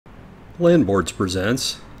Landboards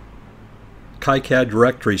presents Kicad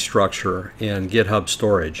directory structure and GitHub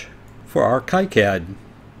storage. For our Kicad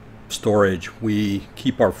storage, we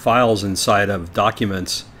keep our files inside of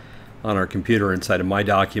documents on our computer, inside of My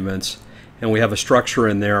Documents, and we have a structure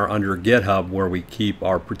in there under GitHub where we keep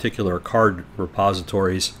our particular card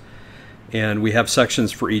repositories, and we have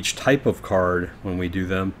sections for each type of card when we do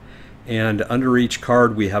them, and under each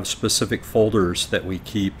card we have specific folders that we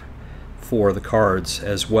keep for the cards,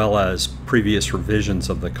 as well as previous revisions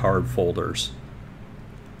of the card folders.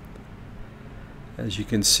 As you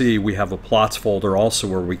can see, we have a plots folder also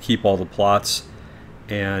where we keep all the plots,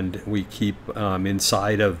 and we keep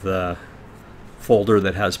inside of the folder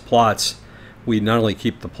that has plots, we not only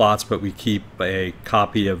keep the plots, but we keep a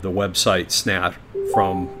copy of the website snap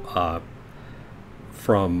from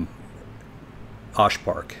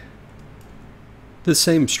Oshpark. This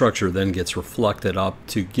same structure then gets reflected up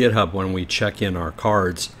to GitHub when we check in our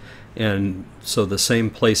cards, and so the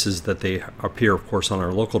same places that they appear, of course, on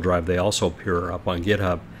our local drive, they also appear up on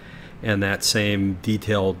GitHub, and that same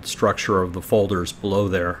detailed structure of the folders below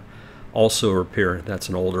there also appear. That's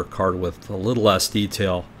an older card with a little less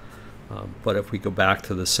detail, but if we go back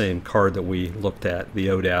to the same card that we looked at, the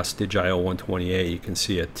ODAS Digio 128, you can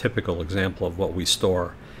see a typical example of what we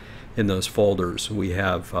store in those folders. We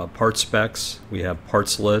have part specs, we have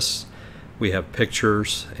parts lists, we have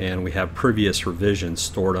pictures, and we have previous revisions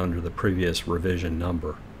stored under the previous revision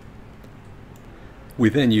number. We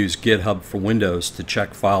then use GitHub for Windows to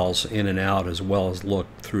check files in and out, as well as look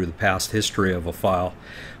through the past history of a file.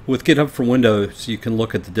 With GitHub for Windows, you can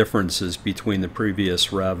look at the differences between the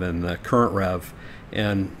previous rev and the current rev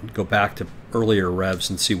and go back to earlier revs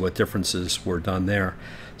and see what differences were done there.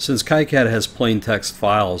 Since Kicad has plain text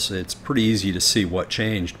files, it's pretty easy to see what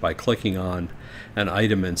changed by clicking on an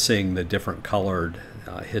item and seeing the different colored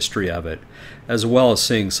history of it, as well as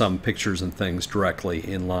seeing some pictures and things directly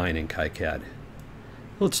in line in Kicad.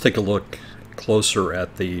 Let's take a look closer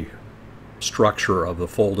at the structure of the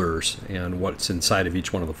folders and what's inside of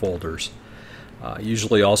each one of the folders.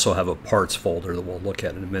 Usually also have a parts folder that we'll look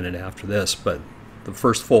at in a minute after this, but the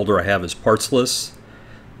first folder I have is parts lists,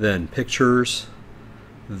 then pictures,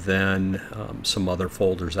 then some other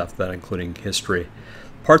folders after that, including history.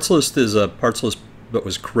 Parts list is a parts list that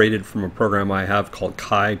was created from a program I have called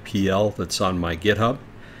KaiPL that's on my GitHub.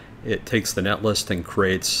 It takes the net list and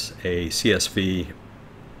creates a CSV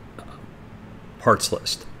parts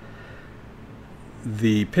list.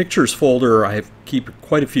 The pictures folder, I keep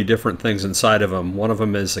quite a few different things inside of them. One of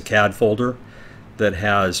them is a CAD folder that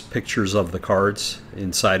has pictures of the cards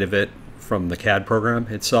inside of it from the CAD program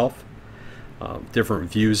itself.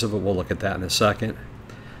 Different views of it, we'll look at that in a second.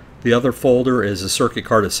 The other folder is a circuit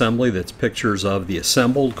card assembly that's pictures of the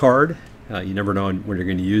assembled card. You never know when you're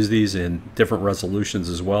going to use these, in different resolutions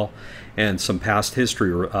as well, and some past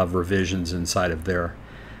history of revisions inside of there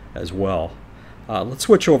as well. Let's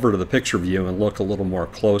switch over to the picture view and look a little more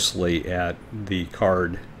closely at the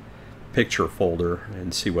card picture folder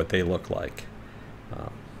and see what they look like.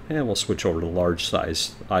 And we'll switch over to large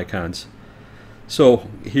size icons. So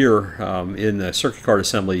here in the circuit card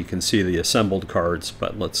assembly you can see the assembled cards,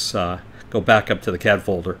 but let's go back up to the CAD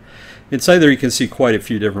folder. Inside there you can see quite a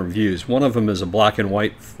few different views. One of them is a black and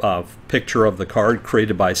white picture of the card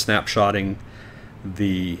created by snapshotting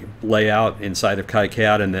the layout inside of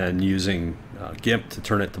Kicad and then using GIMP to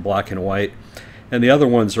turn it to black and white. And the other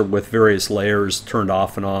ones are with various layers turned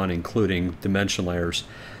off and on, including dimension layers.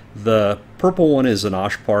 The purple one is an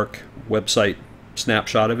Oshpark website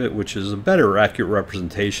snapshot of it, which is a better accurate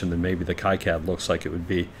representation than maybe the Kicad looks like it would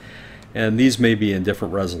be. And these may be in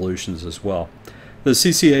different resolutions as well. The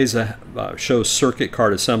CCAs show circuit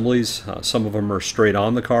card assemblies. Some of them are straight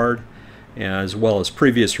on the card, as well as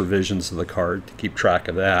previous revisions of the card to keep track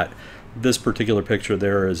of that. This particular picture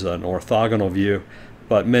there is an orthogonal view,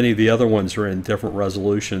 but many of the other ones are in different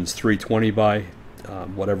resolutions, 320 by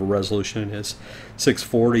whatever resolution it is,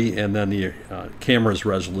 640, and then the camera's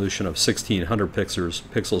resolution of 1600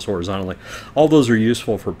 pixels horizontally. All those are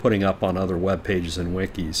useful for putting up on other web pages and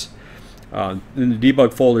wikis. In the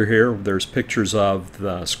debug folder here, there's pictures of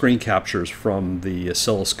the screen captures from the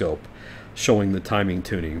oscilloscope showing the timing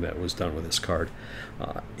tuning that was done with this card.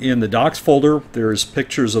 In the docs folder, there's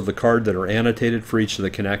pictures of the card that are annotated for each of the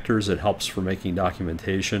connectors. It helps for making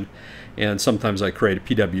documentation. And sometimes I create a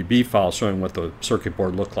PWB file showing what the circuit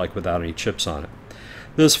board looked like without any chips on it.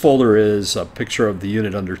 This folder is a picture of the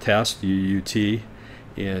unit under test, UUT,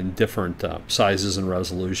 in different sizes and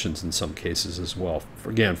resolutions in some cases as well,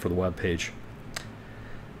 again for the web page.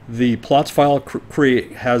 The plots file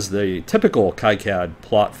has the typical Kicad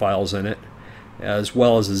plot files in it, as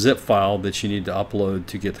well as a zip file that you need to upload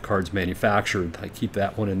to get the cards manufactured. I keep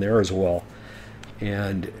that one in there as well.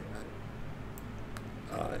 And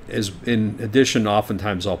as in addition,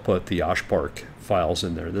 oftentimes I'll put the Oshpark files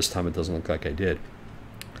in there. This time it doesn't look like I did.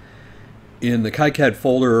 In the Kicad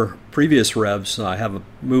folder, previous revs, I have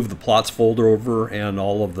moved the plots folder over and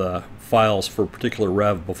all of the files for a particular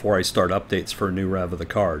rev before I start updates for a new rev of the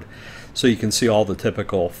card. So you can see all the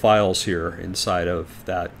typical files here inside of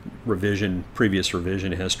that revision, previous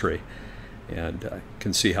revision history, and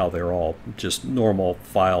can see how they're all just normal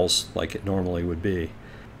files like it normally would be.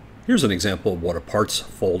 Here's an example of what a parts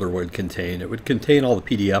folder would contain. It would contain all the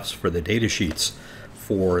PDFs for the data sheets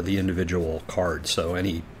for the individual card, so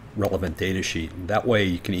any relevant data sheet. That way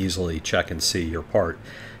you can easily check and see your part.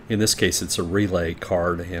 In this case it's a relay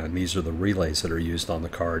card, and these are the relays that are used on the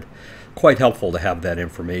card. Quite helpful to have that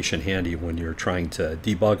information handy when you're trying to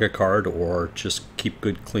debug a card or just keep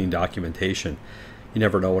good clean documentation. You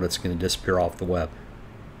never know when it's going to disappear off the web.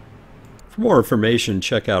 For more information,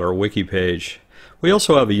 check out our wiki page. We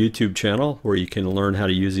also have a YouTube channel where you can learn how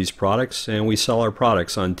to use these products, and we sell our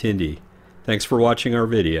products on Tindy. Thanks for watching our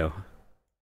video.